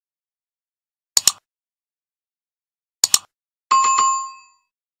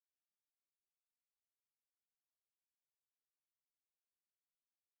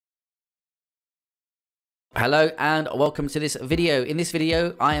Hello and welcome to this video. In this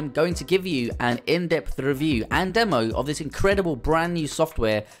video, I am going to give you an in-depth review and demo of this incredible brand new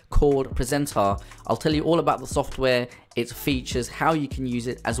software called Prezentar. I'll tell you all about the software, its features, how you can use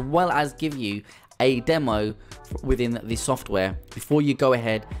it, as well as give you a demo within the software before you go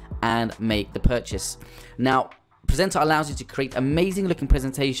ahead and make the purchase. Now, Prezentar allows you to create amazing looking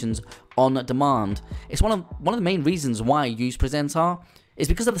presentations on demand. It's one of the main reasons why I use Prezentar. Is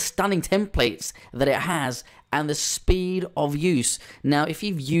because of the stunning templates that it has and the speed of use. Now, if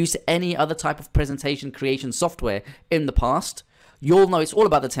you've used any other type of presentation creation software in the past, you'll know it's all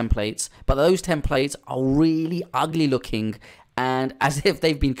about the templates, but those templates are really ugly looking and as if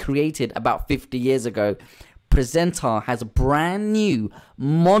they've been created about 50 years ago. Prezentar has brand new,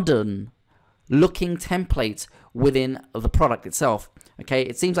 modern looking templates within the product itself. Okay,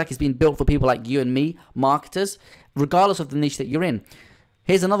 it seems like it's been built for people like you and me, marketers, regardless of the niche that you're in.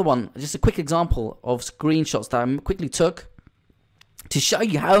 Here's another one, just a quick example of screenshots that I quickly took to show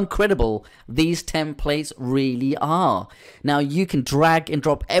you how incredible these templates really are. Now you can drag and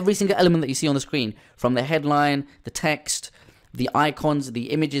drop every single element that you see on the screen, from the headline, the text, the icons,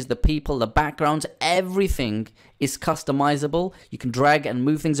 the images, the people, the backgrounds, everything is customizable. You can drag and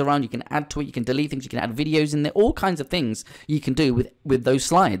move things around, you can add to it, you can delete things, you can add videos in there, all kinds of things you can do with those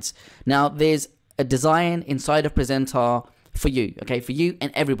slides. Now there's a design inside of Prezentar for you, okay, for you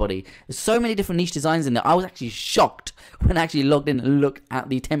and everybody. There's so many different niche designs in there. I was actually shocked when I actually logged in and looked at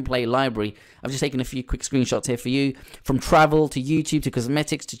the template library. I've just taken a few quick screenshots here for you, from travel to YouTube to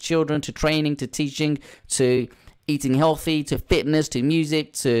cosmetics to children to training to teaching to eating healthy to fitness to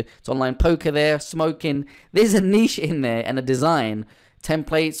music to online poker there, smoking. There's a niche in there and a design,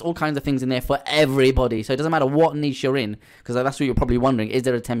 templates, all kinds of things in there for everybody. So it doesn't matter what niche you're in, because that's what you're probably wondering. Is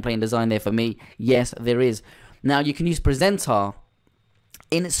there a template and design there for me? Yes, there is. Now you can use Prezentar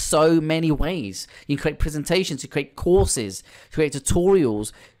in so many ways. You can create presentations, you create courses, create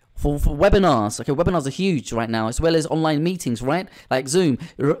tutorials for webinars. Okay, webinars are huge right now, as well as online meetings, right? Like Zoom,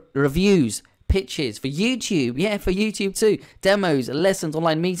 reviews, pitches for YouTube. Yeah, for YouTube too. Demos, lessons,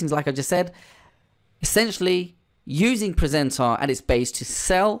 online meetings, like I just said. Essentially, using Prezentar at its base to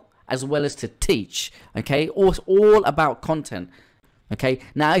sell as well as to teach. Okay, all about content. Okay,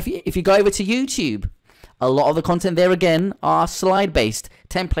 now if you go over to YouTube, a lot of the content there again are slide-based,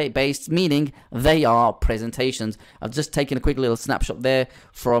 template-based, meaning they are presentations. I've just taken a quick little snapshot there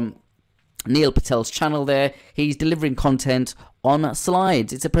from Neil Patel's channel there. He's delivering content on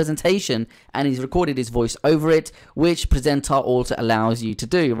slides. It's a presentation and he's recorded his voice over it, which Prezentar also allows you to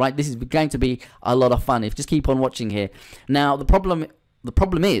do, right? This is going to be a lot of fun if you just keep on watching here. Now, the problem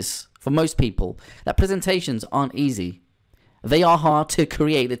is, for most people, that presentations aren't easy. They are hard to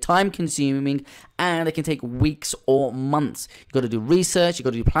create, they're time consuming, and they can take weeks or months. You've got to do research, you've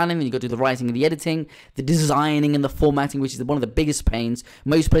got to do planning, then you've got to do the writing and the editing, the designing and the formatting, which is one of the biggest pains.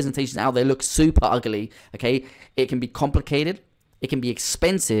 Most presentations out there look super ugly, okay? It can be complicated, it can be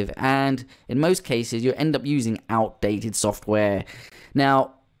expensive, and in most cases, you end up using outdated software.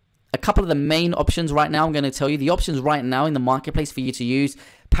 Now, a couple of the main options right now, I'm going to tell you the options right now in the marketplace for you to use.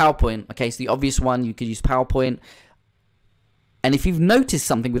 PowerPoint, okay, so the obvious one, you could use PowerPoint. And if you've noticed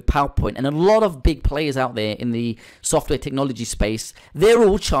something with PowerPoint, and a lot of big players out there in the software technology space, they're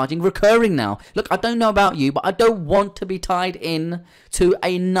all charging recurring now. Look, I don't know about you, but I don't want to be tied in to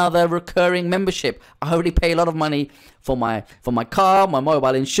another recurring membership. I already pay a lot of money for my car, my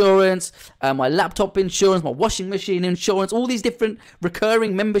mobile insurance, my laptop insurance, my washing machine insurance, all these different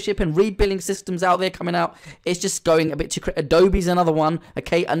recurring membership and rebilling systems out there coming out. It's just going a bit too crazy. Adobe's another one,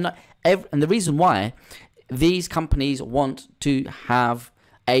 okay? And the reason why these companies want to have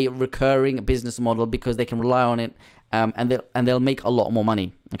a recurring business model because they can rely on it, and they'll make a lot more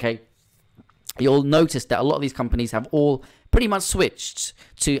money. Okay, you'll notice that a lot of these companies have all pretty much switched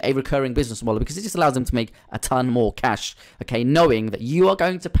to a recurring business model because it just allows them to make a ton more cash. Okay, knowing that you are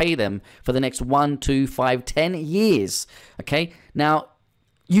going to pay them for the next 1, 2, 5, 10 years. Okay, now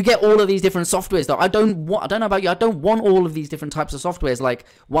you get all of these different softwares though. I don't know about you, I don't want all of these different types of softwares like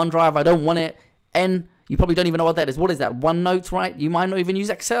OneDrive. I don't want it. And you probably don't even know what that is. What is that? OneNote, right? You might not even use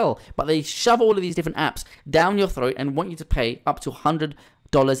Excel. But they shove all of these different apps down your throat and want you to pay up to $100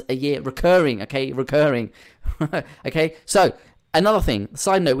 a year recurring, okay? Recurring. Okay? So, another thing,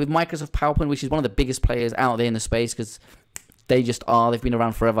 side note, with Microsoft PowerPoint, which is one of the biggest players out there in the space because they just are. They've been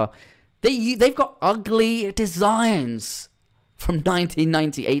around forever. They've got ugly designs from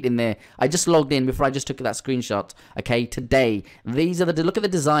 1998 in there. I just logged in before I just took that screenshot. Okay, today. These are look at the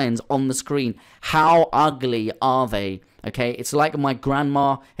designs on the screen. How ugly are they? Okay, it's like my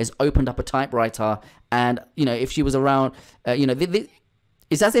grandma has opened up a typewriter, and you know, if she was around, you know,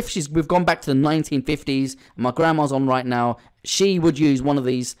 it's as if we've gone back to the 1950s. My grandma's on right now. She would use one of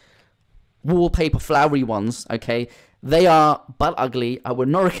these wallpaper flowery ones, okay? They are but ugly. I would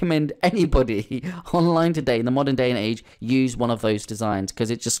not recommend anybody online today, in the modern day and age, use one of those designs because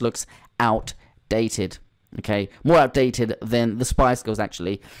it just looks outdated, okay? More outdated than the Spice Girls,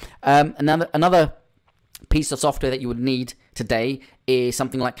 actually. Another piece of software that you would need today is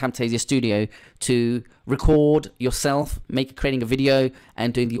something like Camtasia Studio to record yourself, creating a video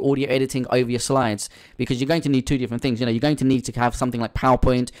and doing the audio editing over your slides, because you're going to need two different things. You know, you're going to need to have something like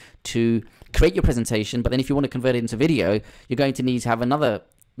PowerPoint to create your presentation, but then if you want to convert it into video, you're going to need to have another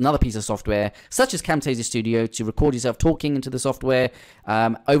piece of software such as Camtasia Studio to record yourself talking into the software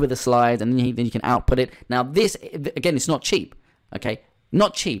over the slides, and then you can output it. Now this, again, it's not cheap, okay?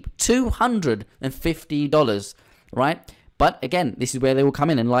 Not cheap, $250, right? But again, this is where they will come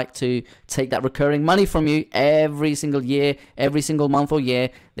in and like to take that recurring money from you every single year, every single month or year.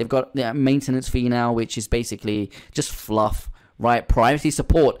 They've got their maintenance fee now, which is basically just fluff, right? Priority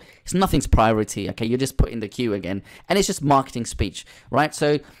support, it's nothing's priority, okay? You're just put in the queue again, and it's just marketing speech, right?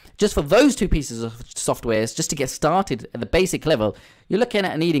 So just for those two pieces of softwares, just to get started at the basic level, you're looking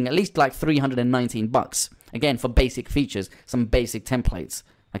at needing at least like $319. Again, for basic features, some basic templates,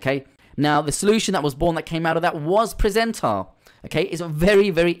 okay? Now, the solution that was born, that came out of that, was Prezentar, okay? It's very,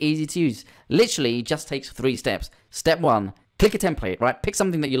 very easy to use. Literally, it just takes 3 steps. Step 1, click a template, right? Pick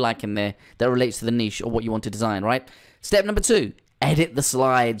something that you like in there that relates to the niche or what you want to design, right? Step number 2, edit the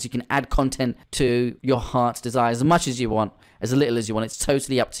slides. You can add content to your heart's desire as much as you want, as little as you want. It's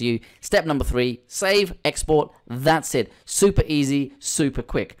totally up to you. Step number 3, save, export. That's it. Super easy, super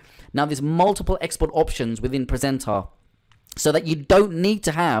quick. Now, there's multiple export options within Prezentar, so that you don't need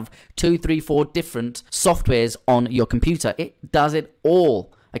to have 2, 3, 4 different softwares on your computer. It does it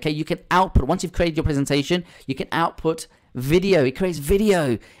all. Okay, you can output, once you've created your presentation, you can output video. It creates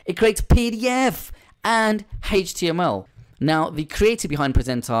video. It creates PDF and HTML. Now, the creator behind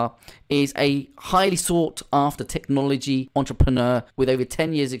Prezentar is a highly sought after technology entrepreneur with over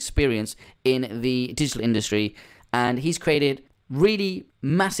 10 years experience in the digital industry, and he's created really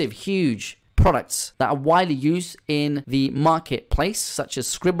massive, huge products that are widely used in the marketplace, such as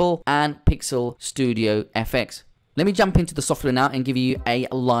Scribble and Pixel Studio FX. Let me jump into the software now and give you a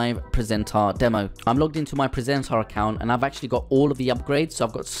live Prezentar demo. I'm logged into my Prezentar account, and I've actually got all of the upgrades. So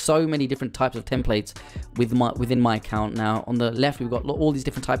I've got so many different types of templates within my account. Now, on the left, we've got all these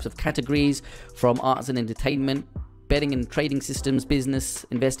different types of categories, from arts and entertainment, betting and trading systems, business,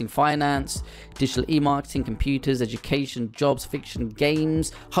 investing, finance, digital e-marketing, computers, education, jobs, fiction,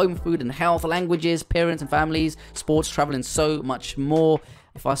 games, home, food and health, languages, parents and families, sports, travel, and so much more.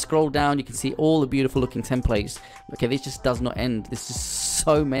 If I scroll down, you can see all the beautiful looking templates. Okay, this just does not end. There's just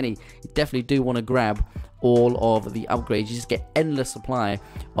so many. You definitely do want to grab all of the upgrades. You just get endless supply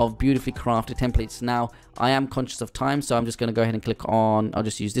of beautifully crafted templates. Now, I am conscious of time, so I'm just going to go ahead and click on, I'll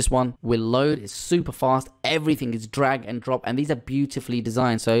just use this one. Will load. It's super fast. Everything is drag and drop, and these are beautifully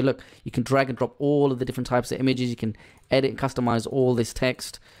designed. So look, you can drag and drop all of the different types of images. You can edit and customize all this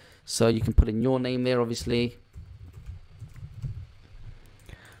text. So you can put in your name there, obviously.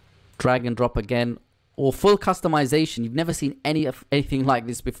 Drag and drop again, or full customization. You've never seen anything like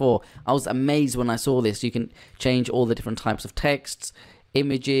this before. I was amazed when I saw this. You can change all the different types of texts,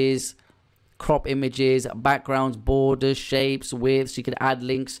 images, crop images, backgrounds, borders, shapes, widths. You can add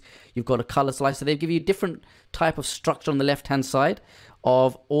links. You've got a color slicer. They give you different type of structure on the left hand side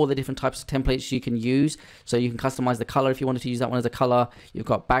of all the different types of templates you can use. So you can customize the color if you wanted to use that one as a color. You've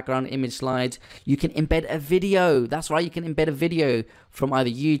got background image slides. You can embed a video. That's right, you can embed a video from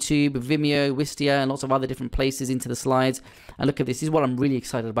either YouTube, Vimeo, Wistia, and lots of other different places into the slides. And look at this. This is what I'm really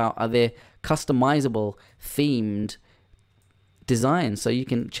excited about, are their customizable themed designs. So you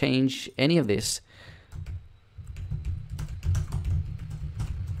can change any of this.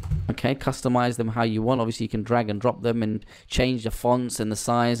 Okay, customize them how you want. Obviously, you can drag and drop them and change the fonts and the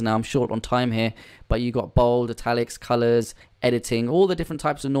size. Now, I'm short on time here, but you got bold, italics, colors, editing, all the different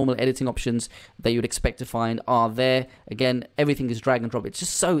types of normal editing options that you would expect to find are there. Again, everything is drag and drop. It's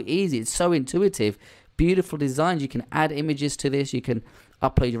just so easy. It's so intuitive. Beautiful designs. You can add images to this. You can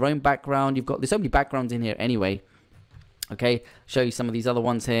upload your own background. There's so many backgrounds in here anyway. Okay, show you some of these other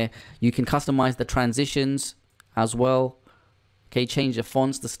ones here. You can customize the transitions as well. Okay, change the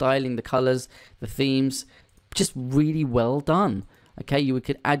fonts, the styling, the colors, the themes. Just really well done. Okay, you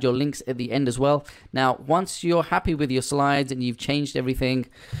could add your links at the end as well. Now, once you're happy with your slides and you've changed everything,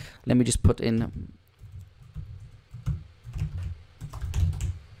 let me just put in.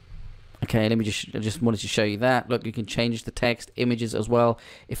 Okay, I just wanted to show you that. Look, you can change the text, images as well.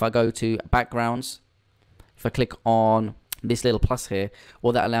 If I go to backgrounds, if I click on this little plus here,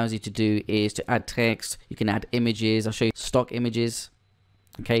 all that allows you to do is to add text. You can add images. I'll show you stock images,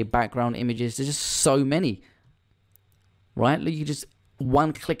 okay, background images. There's just so many, right? You just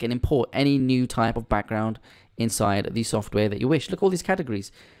one click and import any new type of background inside the software that you wish. Look, all these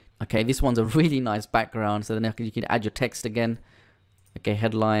categories. Okay, this one's a really nice background, so then you can add your text again. Okay,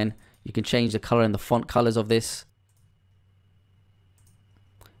 headline. You can change the color and the font colors of this.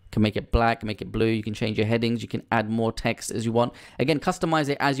 You can make it black, make it blue. You can change your headings. You can add more text as you want. Again, customize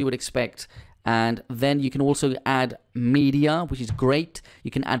it as you would expect. And then you can also add media, which is great. You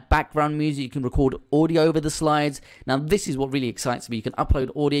can add background music. You can record audio over the slides. Now, this is what really excites me. You can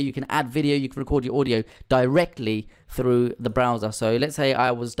upload audio. You can add video. You can record your audio directly through the browser. So let's say I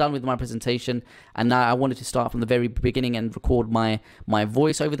was done with my presentation and now I wanted to start from the very beginning and record my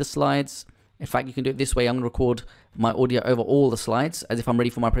voice over the slides. In fact, you can do it this way. I'm going to record my audio over all the slides as if I'm ready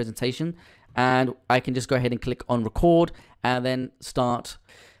for my presentation. And I can just go ahead and click on record and then start.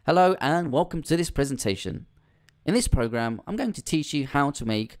 Hello and welcome to this presentation. In this program, I'm going to teach you how to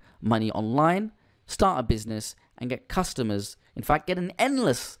make money online, start a business, and get customers. In fact, get an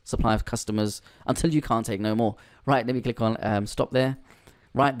endless supply of customers until you can't take no more. Right, let me click on stop there.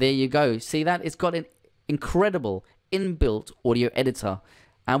 Right, there you go. See that? It's got an incredible inbuilt audio editor.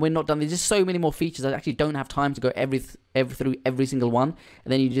 And we're not done. There's just so many more features. I actually don't have time to go through every single one.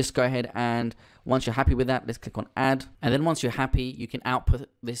 And then you just go ahead and once you're happy with that, let's click on add. And then once you're happy, you can output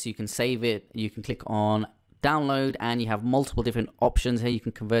this. You can save it. You can click on download and you have multiple different options here. You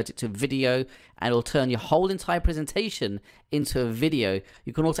can convert it to video and it'll turn your whole entire presentation into a video.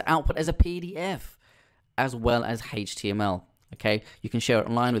 You can also output as a PDF as well as HTML. Okay, you can share it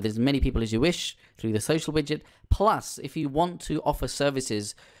online with as many people as you wish through the social widget. Plus, if you want to offer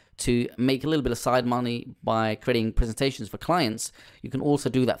services to make a little bit of side money by creating presentations for clients, you can also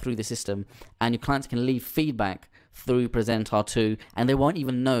do that through the system. And your clients can leave feedback through Prezentar too, and they won't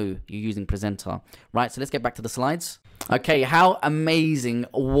even know you're using Prezentar. Right, so let's get back to the slides. Okay, how amazing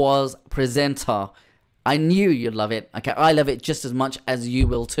was Prezentar? I knew you'd love it. Okay, I love it just as much as you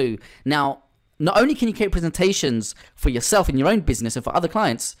will too. Now, not only can you create presentations for yourself in your own business and for other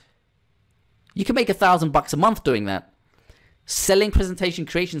clients, you can make $1,000 a month doing that. Selling presentation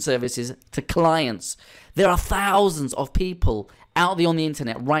creation services to clients. There are thousands of people out there on the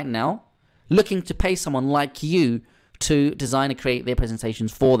internet right now looking to pay someone like you to design and create their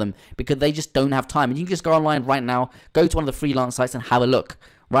presentations for them because they just don't have time. And you can just go online right now, go to one of the freelance sites and have a look,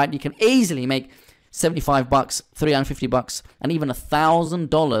 right? You can easily make $75, $350, and even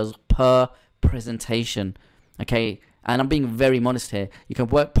 $1,000 per presentation. Okay, and I'm being very modest here. You can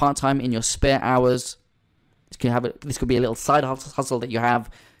work part-time in your spare hours. This could be a little side hustle that you have,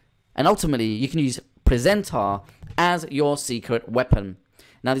 and ultimately you can use Prezentar as your secret weapon.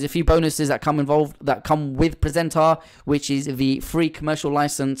 Now, there's a few bonuses that come with Prezentar, which is the free commercial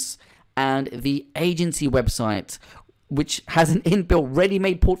license and the agency website, which has an inbuilt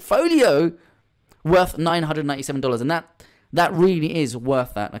ready-made portfolio worth $997, and that really is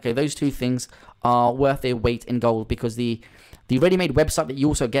worth that. Okay, those two things are worth their weight in gold because the ready-made website that you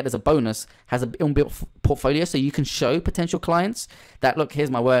also get as a bonus has an inbuilt portfolio, so you can show potential clients that, look, here's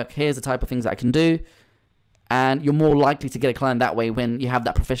my work, here's the type of things that I can do, and you're more likely to get a client that way when you have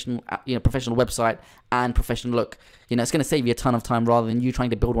that professional website and professional look. It's going to save you a ton of time rather than you trying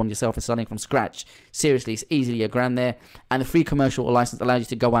to build one yourself and starting from scratch. Seriously, it's easily $1,000 there, and the free commercial license allows you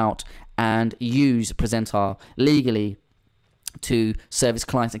to go out and use Prezentar legally to service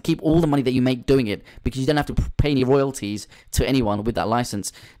clients and keep all the money that you make doing it, because you don't have to pay any royalties to anyone with that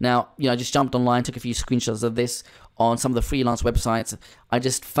license. Now, I just jumped online, took a few screenshots of this on some of the freelance websites. I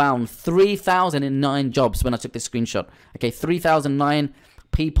just found 3,009 jobs when I took this screenshot. Okay, 3,009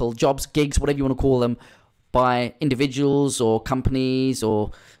 people, jobs, gigs, whatever you want to call them, by individuals or companies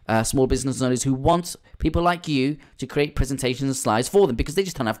or small business owners who want people like you to create presentations and slides for them because they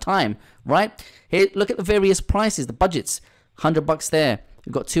just don't have time, right? Here, look at the various prices, the budgets. $100 there.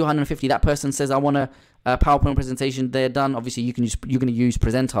 We've got $250. That person says, I want a PowerPoint presentation. They're done. Obviously, you're going to use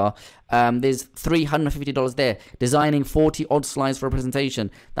Prezentar. There's $350 there. Designing 40 odd slides for a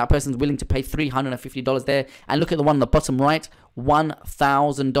presentation. That person's willing to pay $350 there. And look at the one on the bottom right,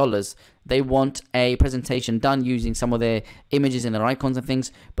 $1,000. They want a presentation done using some of their images and their icons and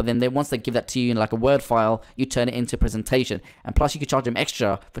things. But then once they give that to you in like a Word file, you turn it into a presentation. And plus, you could charge them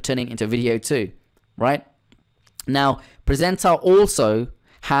extra for turning it into video too, right? Now, Prezentar also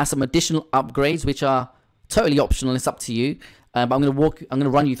has some additional upgrades which are totally optional. It's up to you. But I'm going to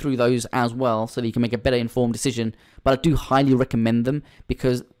run you through those as well so that you can make a better informed decision. But I do highly recommend them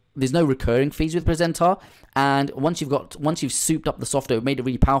because there's no recurring fees with Prezentar. And once you've souped up the software, made it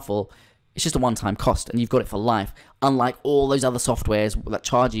really powerful, It's just a one-time cost, and you've got it for life, unlike all those other softwares that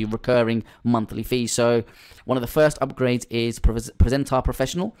charge you recurring monthly fees. So one of the first upgrades is Prezentar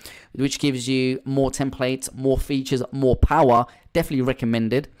Professional, which gives you more templates, more features, more power. Definitely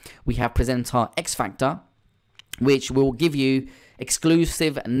recommended. We have Prezentar X Factor, which will give you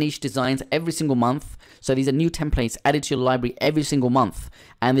exclusive niche designs every single month. So these are new templates added to your library every single month,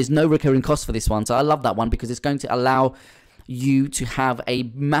 and there's no recurring cost for this one. So I love that one because it's going to allow you to have a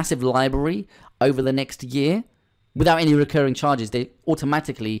massive library over the next year without any recurring charges. They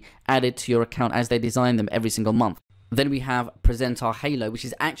automatically added to your account as they design them every single month. Then we have Prezentar Halo, which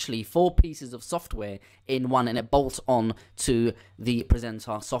is actually 4 pieces of software in one, and it bolts on to the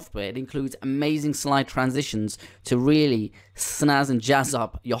Prezentar software. It includes amazing slide transitions to really snazz and jazz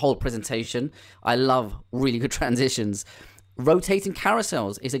up your whole presentation. I love really good transitions. Rotating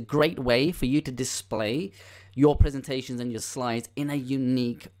carousels is a great way for you to display your presentations and your slides in a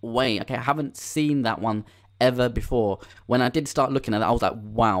unique way. Okay, I haven't seen that one ever before. When I did start looking at it, I was like,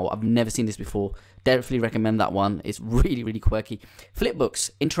 wow, I've never seen this before. Definitely recommend that one. It's really, really quirky. Flipbooks,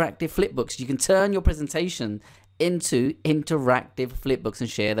 interactive flipbooks. You can turn your presentation into interactive flipbooks and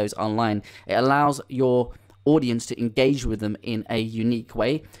share those online. It allows your audience to engage with them in a unique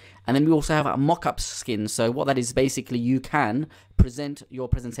way. And then we also have a mock-up skin. So what that is, basically you can present your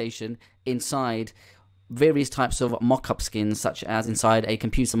presentation inside various types of mock-up skins, such as inside a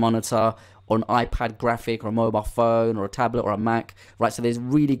computer monitor or an iPad graphic or a mobile phone or a tablet or a Mac, right? So there's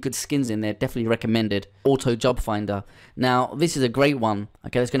really good skins in there, definitely recommended. Auto Job Finder. Now, this is a great one,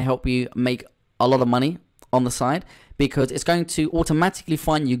 okay? It's going to help you make a lot of money on the side because it's going to automatically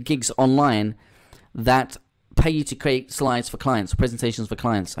find you gigs online that pay you to create slides for clients, presentations for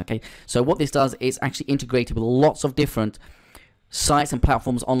clients, okay? So what this does is actually integrated with lots of different sites and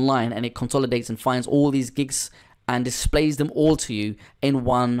platforms online, and it consolidates and finds all these gigs and displays them all to you in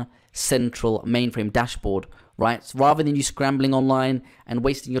one central mainframe dashboard, right? So rather than you scrambling online and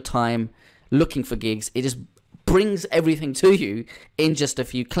wasting your time looking for gigs, it just brings everything to you in just a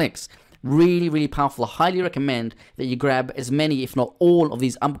few clicks. Really, really powerful. I highly recommend that you grab as many, if not all, of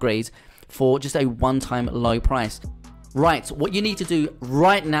these upgrades for just a one-time low price. Right, what you need to do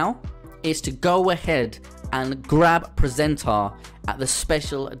right now is to go ahead and grab Prezentar at the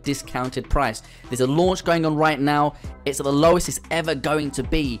special discounted price. There's a launch going on right now. It's at the lowest it's ever going to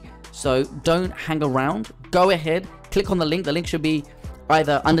be. So don't hang around. Go ahead, click on the link. The link should be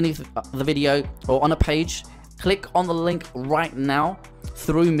either underneath the video or on a page. Click on the link right now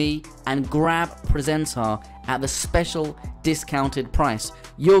through me and grab Prezentar at the special discounted price.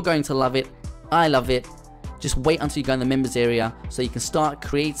 You're going to love it. I love it. Just wait until you go in the members area so you can start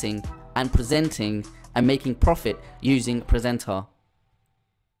creating and presenting and making profit using Prezentar.